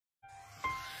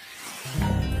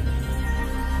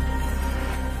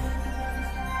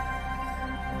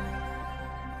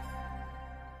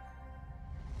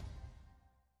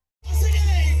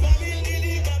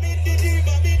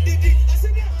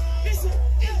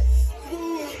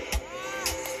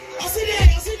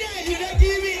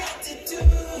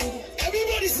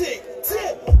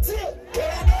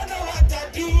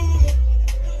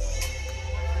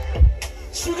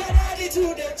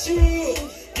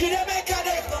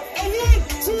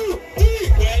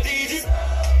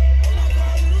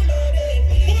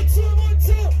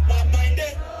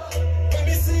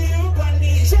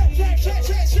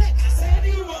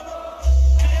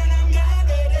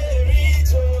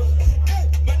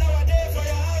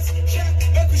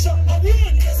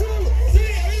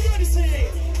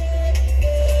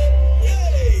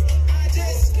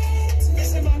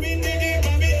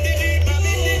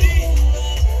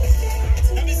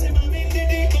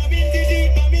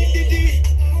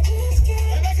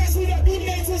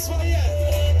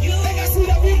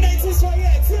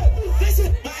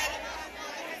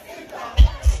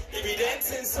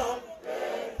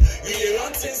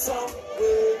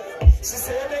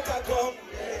come.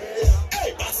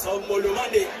 Hey, but some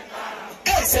money.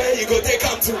 Hey, say you go take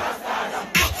him to.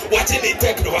 Watching the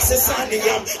techno, I say Sandy,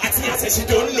 I think I said she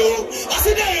don't know. I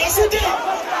said there.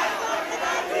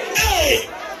 Hey,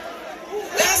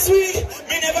 last week,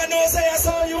 me never know, say I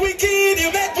saw you wicked,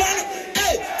 you make one.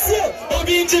 Hey, so,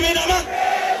 Obi Jimmy Nama.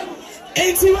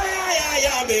 Ain't you I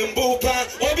am in Bupa,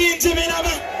 Obi Jimmy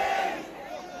Nama.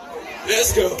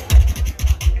 Let's go.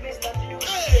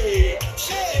 Hey.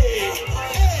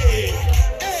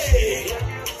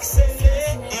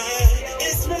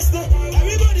 It's Mr.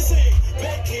 Everybody say,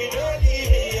 make you don't leave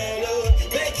me alone.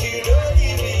 Make you don't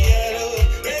leave me alone.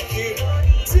 Make you.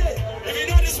 Say, if you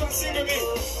know this one, sing with me.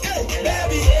 Hey,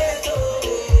 baby.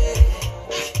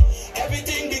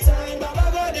 Everything the time,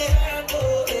 Baba got it.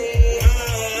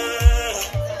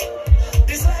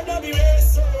 This life don't be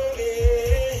race, so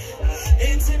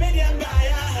intimidating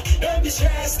buyer. Don't be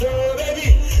stressed, oh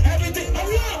baby. Everything. 1,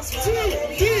 2,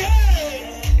 3, hey.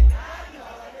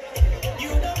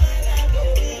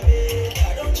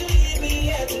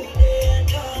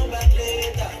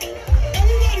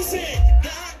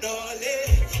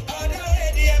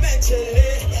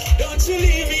 Don't you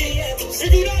leave me.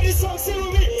 If you know this song, sing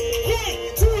with me.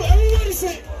 1, 2, everybody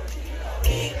say.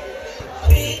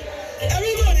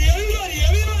 Everybody.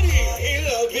 He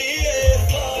love me.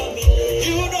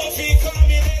 You know if he call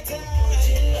me later.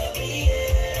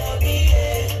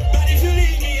 But if you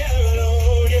leave me alone,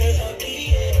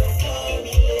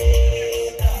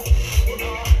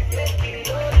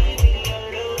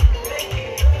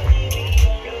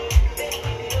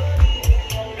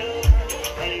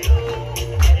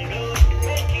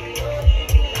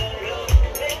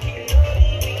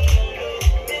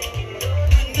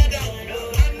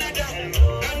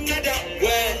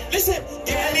 listen,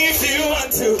 girl, if you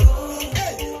want to,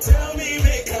 hey, tell me,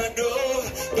 make I know,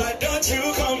 but don't you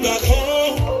come back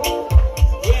home.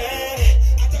 Well,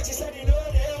 I thought you said you know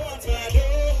they want my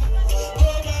door.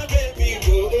 Oh, my baby,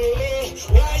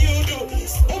 why you do?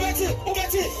 Oh, back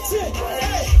it,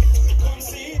 hey, come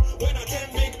see, when I can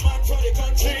make man for the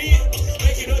country,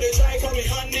 make you know they try call me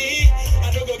honey. I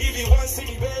don't go give you one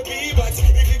city, baby, but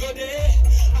if you go there,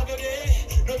 I go there,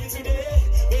 no be today,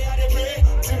 where I they pray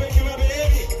to make you my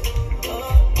baby.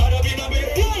 Be my baby.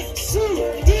 1,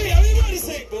 2, 3, everybody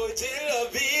sing. Boy, you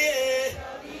love me.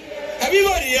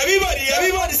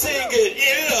 Everybody sing it.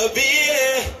 You love me.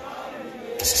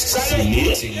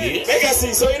 Make us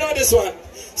sing. So you know this one.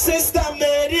 Sister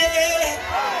Mary.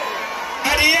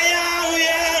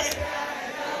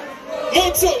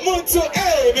 Mucho.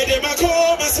 Hey, me de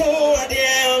makoma so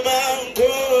adie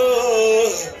mango.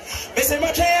 Me say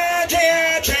my try,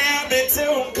 me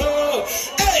unko.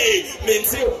 Hey, me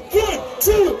too. 1,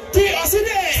 2, 3, I see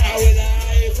there. I will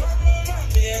lie from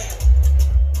me.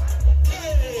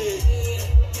 Hey.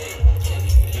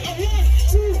 1,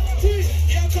 2, 3.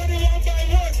 Yeah, cut it 1 by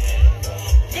 1.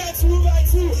 Then 2 by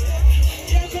 2.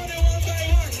 Yeah, cut it 1 by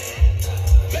 1.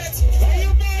 Let's are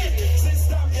you mad?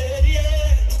 Sister Mary.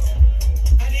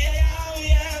 And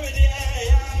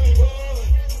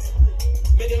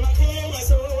me de makoma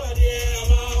so adie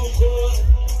mango.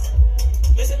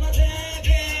 Me say my try.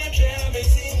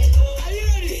 Are you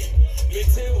ready? Me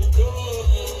too go.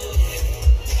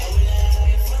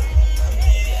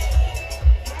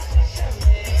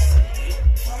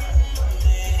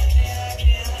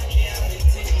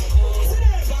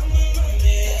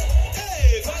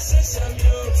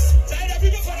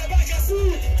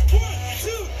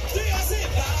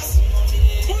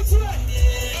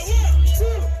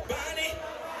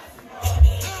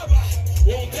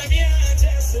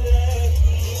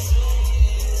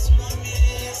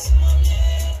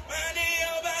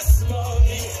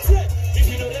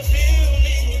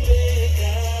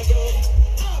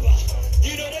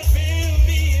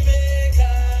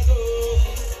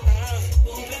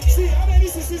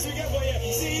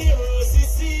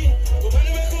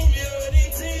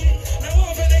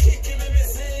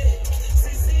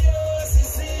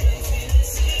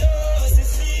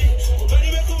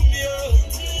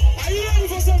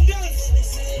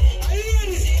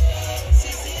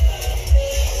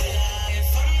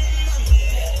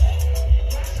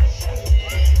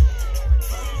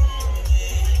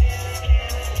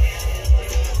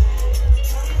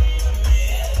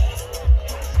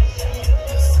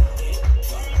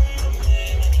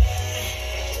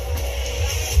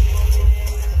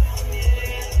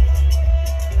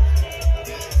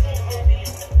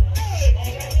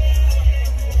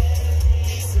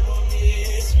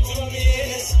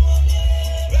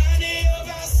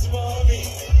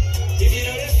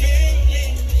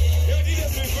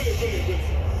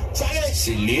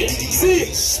 Silêncio.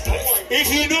 If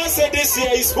you know say this year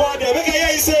is born there, make a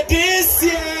hear you say this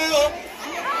year.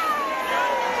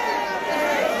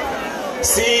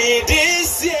 See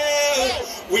this year,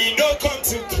 we no come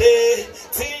to play.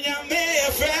 Tinya me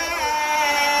a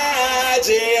Friday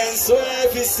and so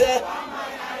if you say,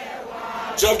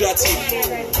 drop that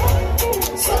thing.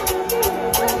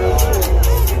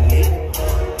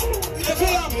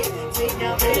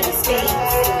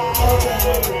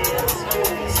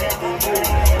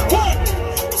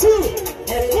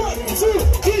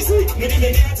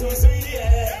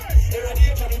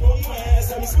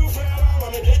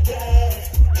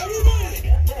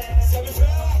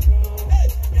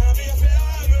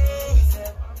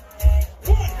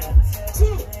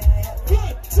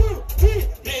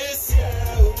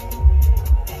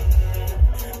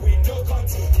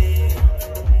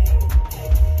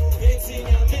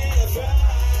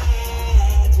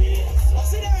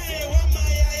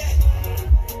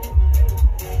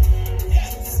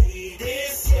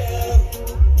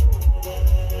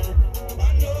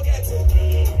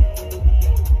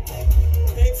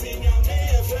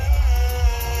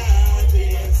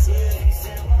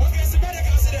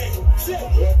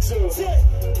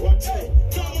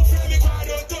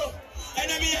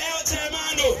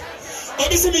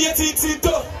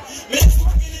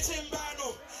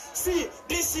 See,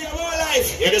 this year more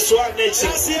life. Yeah, the swag nature.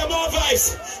 Last year more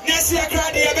vibes. Next year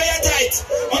Crady, I better tight.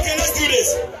 Okay, let's do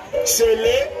this.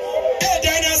 Shirley. Hey,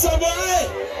 dinosaur boy.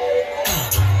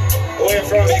 Where you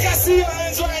from? Make us see your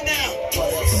hands right now.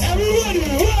 Everybody,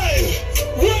 wave,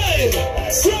 wave,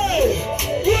 wave,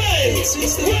 wave,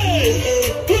 wave,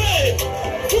 wave.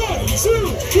 1, 2,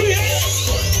 3,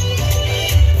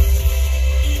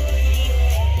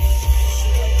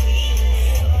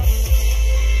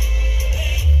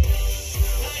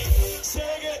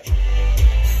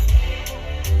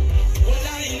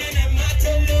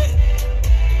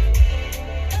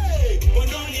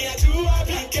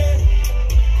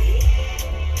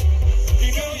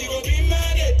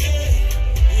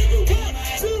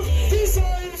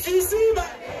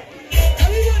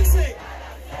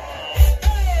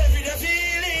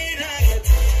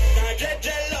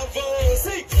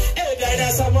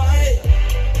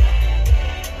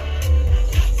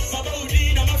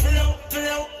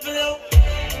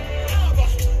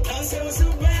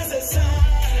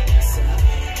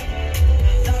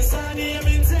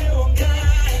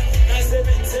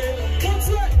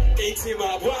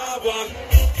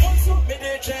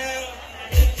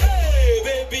 hey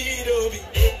baby, don't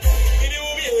be.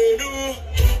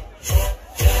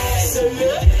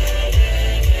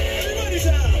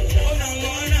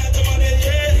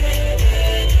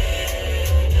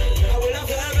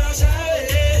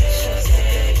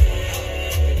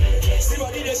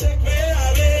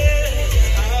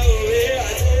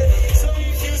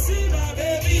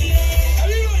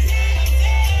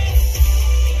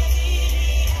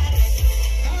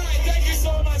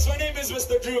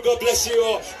 God bless you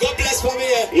all. God bless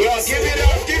Fameye. Yeah, give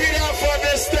it up for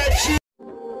Mr. G.